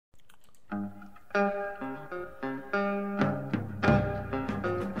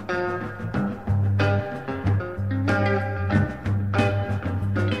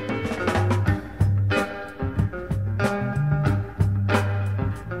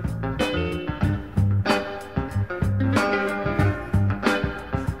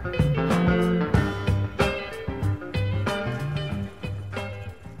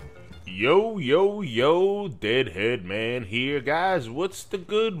Yo, Deadhead Man here, guys. What's the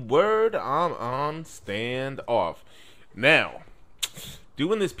good word? I'm on Standoff. Now,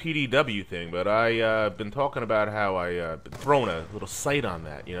 doing this PDW thing, but I've been talking about how I been throwing a little sight on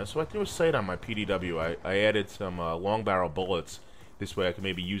that, you know. So I threw a sight on my PDW. I added some long barrel bullets. This way I can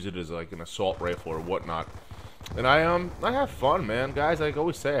maybe use it as like an assault rifle or whatnot. And I have fun, man. Guys, like I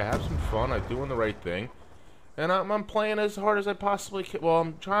always say, I have some fun. I'm doing the right thing. And I'm playing as hard as I possibly can. Well,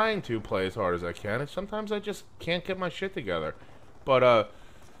 I'm trying to play as hard as I can. And sometimes I just can't get my shit together. But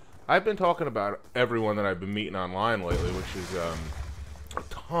I've been talking about everyone that I've been meeting online lately, which is a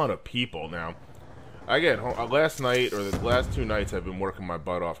ton of people. Now, I get home, last night, or the last 2 nights, I've been working my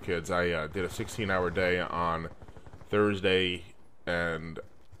butt off, kids. I did a 16-hour day on Thursday, and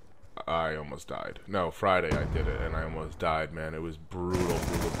I almost died. No, Friday I did it, and I almost died, man. It was brutal.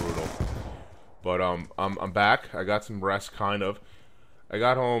 But I'm back. I got some rest, kind of. I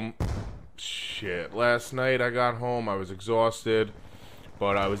got home. Shit. Last night I got home. I was exhausted,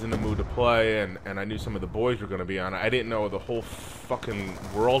 but I was in the mood to play, and I knew some of the boys were going to be on. I didn't know the whole fucking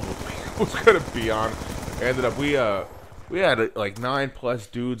world was going to be on. Ended up we had like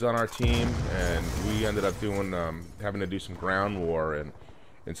 9+ dudes on our team, and we ended up doing having to do some ground war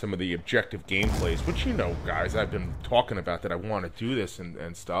and some of the objective gameplays, which, you know, guys, I've been talking about that I want to do this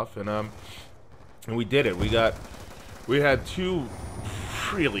and stuff, and we did it. We had 2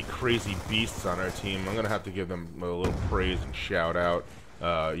 really crazy beasts on our team. I'm gonna have to give them a little praise and shout out.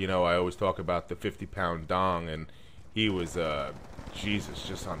 You know, I always talk about the 50-pound dong, and he was Jesus,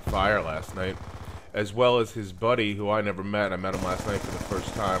 just on fire last night. As well as his buddy, who I never met. I met him last night for the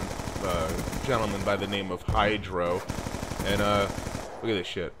first time. A gentleman by the name of Hydro. And look at this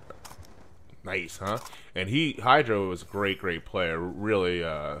shit. Nice, huh? And Hydro was a great player, really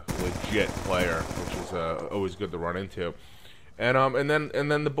legit player, which is always good to run into. And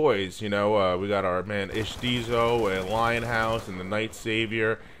then the boys, you know, we got our man Ishdizo and Lionhouse and the Night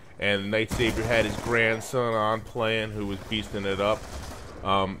Savior, and the Night Savior had his grandson on playing, who was beasting it up.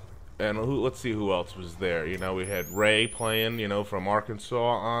 And let's see who else was there. You know, we had Ray playing, you know, from Arkansas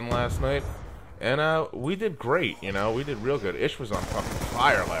on last night. And we did great, you know, we did real good. Ish was on fucking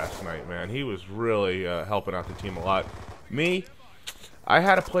fire last night, man. He was really helping out the team a lot. Me, I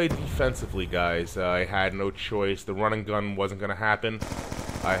had to play defensively, guys. I had no choice. The running gun wasn't going to happen.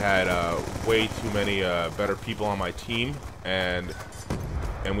 I had way too many better people on my team, and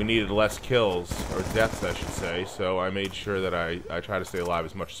we needed less kills, or deaths, I should say. So I made sure that I try to stay alive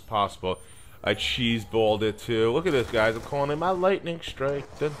as much as possible. I cheeseballed it too. Look at this, guys. I'm calling it my lightning strike.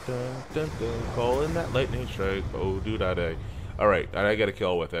 Dun, dun, dun, dun. Calling that lightning strike. Oh, do-da-day. Alright, I got a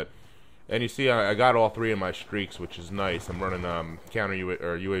kill with it. And you see, I got all 3 of my streaks, which is nice. I'm running counter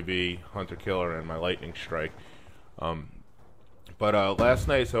UAV, hunter killer, and my lightning strike. But last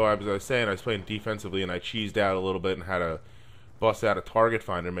night, so I was saying, I was playing defensively, and I cheesed out a little bit and had to bust out a target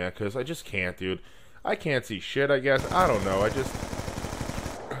finder, man, because I just can't, dude. I can't see shit, I guess. I don't know.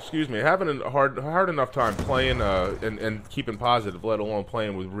 Excuse me, having a hard enough time playing and keeping positive, let alone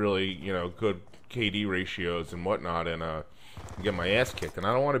playing with really, you know, good KD ratios and whatnot, and get my ass kicked. And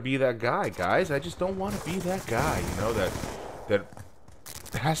I don't want to be that guy, guys. I just don't want to be that guy, you know, that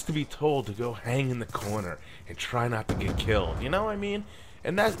has to be told to go hang in the corner and try not to get killed. You know what I mean?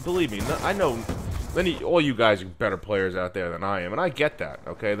 And that's, believe me, I know all you guys are better players out there than I am, and I get that.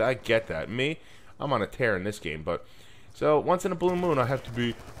 Okay, I get that. Me, I'm on a tear in this game, but. So, once in a blue moon, I have to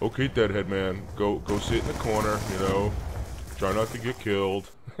be, okay, Deadhead Man, go sit in the corner, you know, try not to get killed.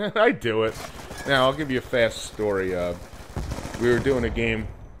 I do it. Now, I'll give you a fast story. We were doing a game,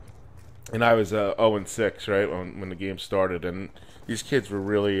 and I was 0-6, right, when the game started, and these kids were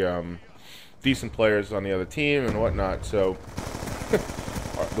really decent players on the other team and whatnot, so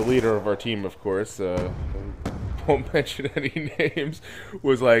the leader of our team, of course, won't mention any names,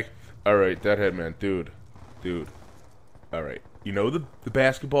 was like, alright, Deadhead Man, dude. Alright, you know the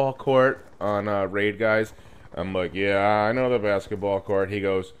basketball court on Raid, guys? I'm like, yeah, I know the basketball court. He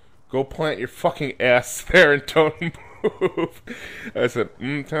goes, go plant your fucking ass there and don't move. I said,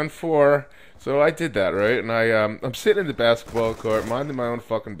 10-4. So I did that, right? And I'm sitting in the basketball court, minding my own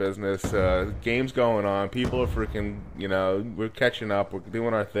fucking business. Game's going on. People are freaking, you know, we're catching up. We're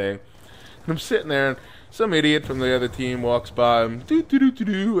doing our thing. And I'm sitting there, and some idiot from the other team walks by, and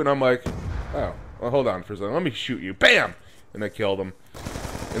and I'm like, Oh, well, hold on for a second. Let me shoot you. Bam! And I killed him.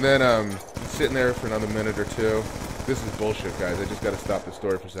 And then, sitting there for another minute or two. This is bullshit, guys. I just gotta stop the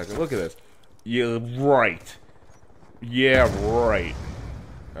story for a second. Look at this. Yeah, right. Yeah, right.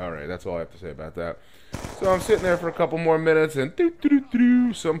 Alright, that's all I have to say about that. So I'm sitting there for a couple more minutes, and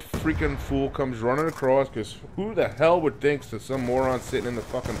some freaking fool comes running across, because who the hell would think that some moron sitting in the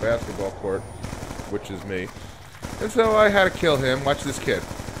fucking basketball court, which is me. And so I had to kill him. Watch this kid.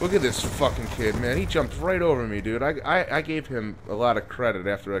 Look at this fucking kid, man. He jumped right over me, dude. I gave him a lot of credit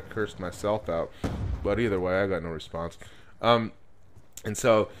after I cursed myself out. But either way, I got no response. And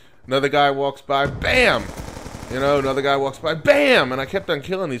so another guy walks by, bam! You know, another guy walks by, bam! And I kept on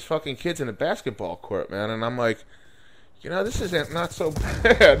killing these fucking kids in a basketball court, man. And I'm like, you know, this isn't not so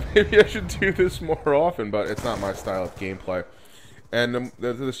bad. Maybe I should do this more often, but it's not my style of gameplay. And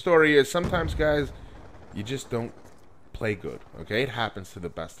the story is, sometimes, guys, you just don't play good, okay? It happens to the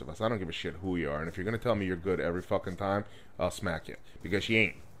best of us. I don't give a shit who you are. And if you're going to tell me you're good every fucking time, I'll smack you. Because you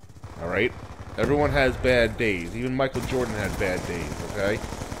ain't. Alright? Everyone has bad days. Even Michael Jordan had bad days, okay?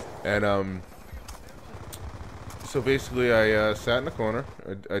 And, so basically I sat in the corner,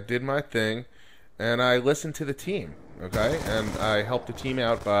 I did my thing, and I listened to the team, okay? And I helped the team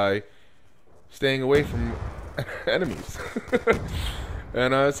out by staying away from enemies.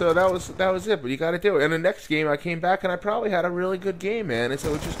 And so that was it, but you gotta do it. And the next game I came back and I probably had a really good game, man. And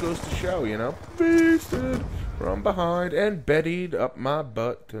so it just goes to show, you know, beasted from behind and bettied up my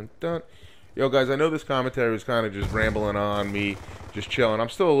butt. Dun, dun. Yo, guys, I know this commentary was kind of just rambling on, me just chilling. I'm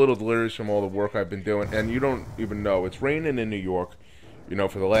still a little delirious from all the work I've been doing, and you don't even know. It's raining in New York, you know,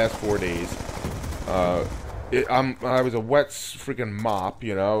 for the last 4 days. I was a wet freaking mop,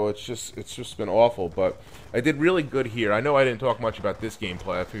 you know. It's just been awful, but I did really good here. I know I didn't talk much about this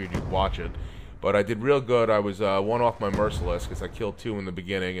gameplay. I figured you'd watch it, but I did real good. I was one off my Merciless because I killed 2 in the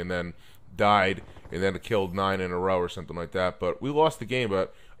beginning and then died, and then killed 9 in a row or something like that. But we lost the game,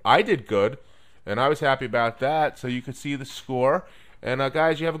 but I did good, and I was happy about that. So you could see the score. And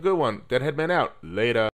guys, you have a good one. Deadheadman out. Later.